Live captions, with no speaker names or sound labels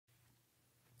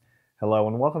Hello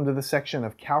and welcome to this section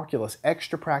of Calculus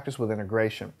Extra Practice with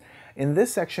Integration. In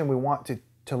this section we want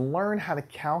to learn how to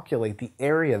calculate the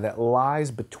area that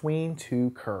lies between two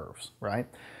curves, right?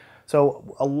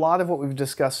 So a lot of what we've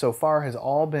discussed so far has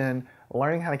all been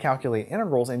learning how to calculate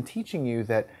integrals and teaching you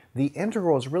that the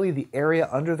integral is really the area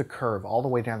under the curve all the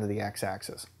way down to the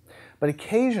x-axis. But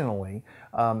occasionally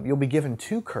you'll be given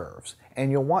two curves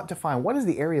and you'll want to find what is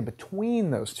the area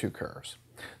between those two curves.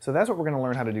 So that's what we're going to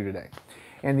learn how to do today.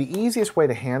 And the easiest way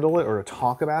to handle it or to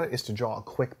talk about it is to draw a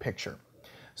quick picture.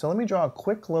 So let me draw a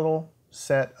quick little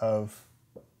set of,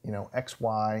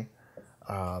 XY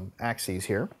axes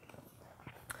here.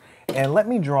 And let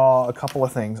me draw a couple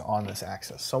of things on this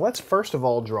axis. So let's first of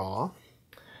all draw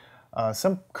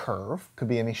some curve, could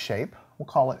be any shape. We'll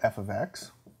call it f of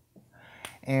x.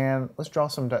 And let's draw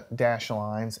some dashed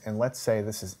lines, and let's say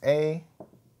this is A,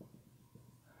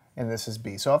 and this is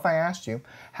B. So if I asked you,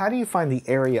 how do you find the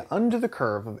area under the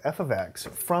curve of f of x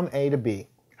from A to B?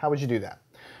 How would you do that?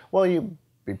 Well, you'd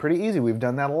be pretty easy. We've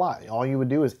done that a lot. All you would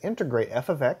do is integrate f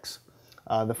of x,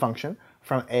 the function,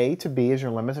 from A to B as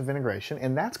your limit of integration,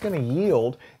 and that's going to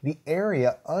yield the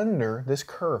area under this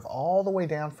curve all the way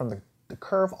down from the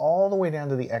curve all the way down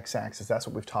to the x-axis. That's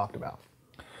what we've talked about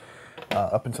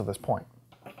up until this point.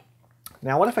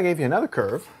 Now, what if I gave you another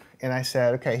curve and I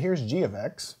said, okay, here's g of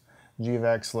x. G of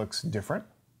x looks different.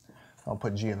 I'll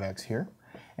put g of x here.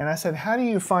 And I said, how do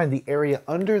you find the area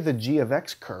under the g of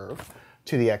x curve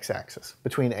to the x-axis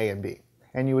between A and B?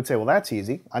 And you would say, well, that's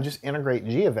easy. I just integrate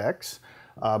g of x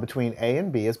between A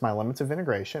and B as my limits of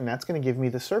integration, and that's going to give me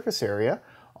the surface area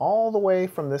all the way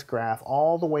from this graph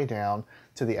all the way down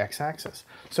to the x-axis.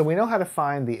 So we know how to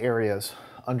find the areas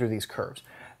under these curves.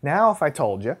 Now, if I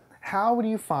told you, how would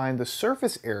you find the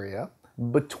surface area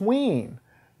between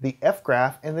the f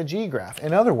graph and the g graph?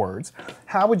 In other words,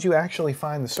 how would you actually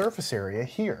find the surface area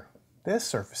here? This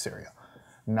surface area.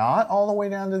 Not all the way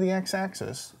down to the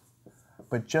x-axis,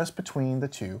 but just between the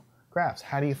two graphs.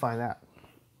 How do you find that?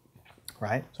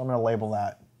 Right? So I'm going to label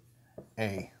that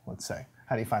A, let's say.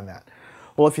 How do you find that?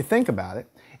 Well, if you think about it,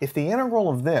 if the integral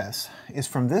of this is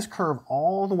from this curve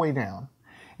all the way down,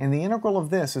 and the integral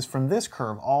of this is from this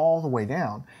curve all the way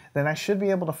down, then I should be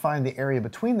able to find the area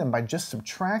between them by just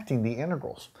subtracting the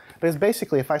integrals. Because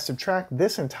basically, if I subtract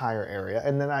this entire area,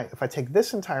 and then if I take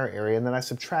this entire area, and then I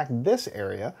subtract this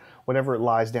area, whatever it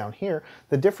lies down here,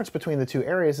 the difference between the two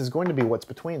areas is going to be what's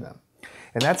between them.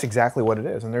 And that's exactly what it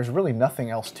is, and there's really nothing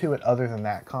else to it other than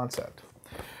that concept.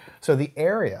 So the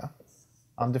area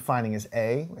I'm defining as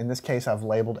A. In this case, I've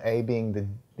labeled A being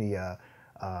the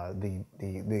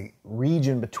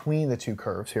region between the two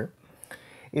curves here,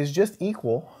 is just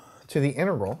equal to the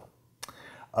integral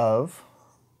of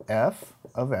f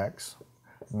of x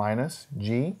minus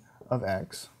g of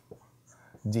x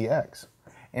dx,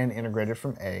 and integrated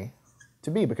from A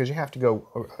to B, because you have to go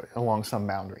along some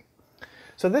boundary.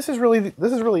 So this is really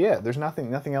it. There's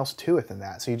nothing else to it than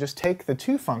that. So you just take the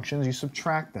two functions, you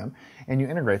subtract them, and you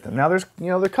integrate them. Now there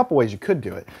are a couple ways you could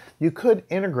do it. You could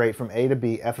integrate from A to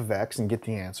B f of x and get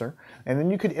the answer, and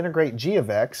then you could integrate g of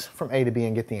x from A to B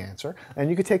and get the answer, and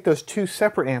you could take those two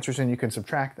separate answers and you can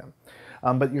subtract them.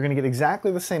 But you're going to get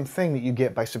exactly the same thing that you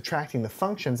get by subtracting the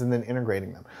functions and then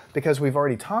integrating them. Because we've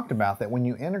already talked about that when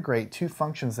you integrate two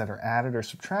functions that are added or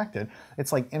subtracted,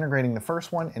 it's like integrating the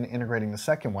first one and integrating the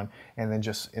second one, and then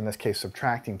just, in this case,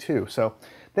 subtracting two. So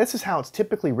this is how it's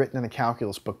typically written in a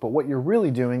calculus book, but what you're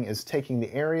really doing is taking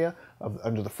the area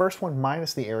under the first one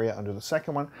minus the area under the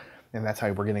second one, and that's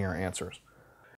how we're getting our answers.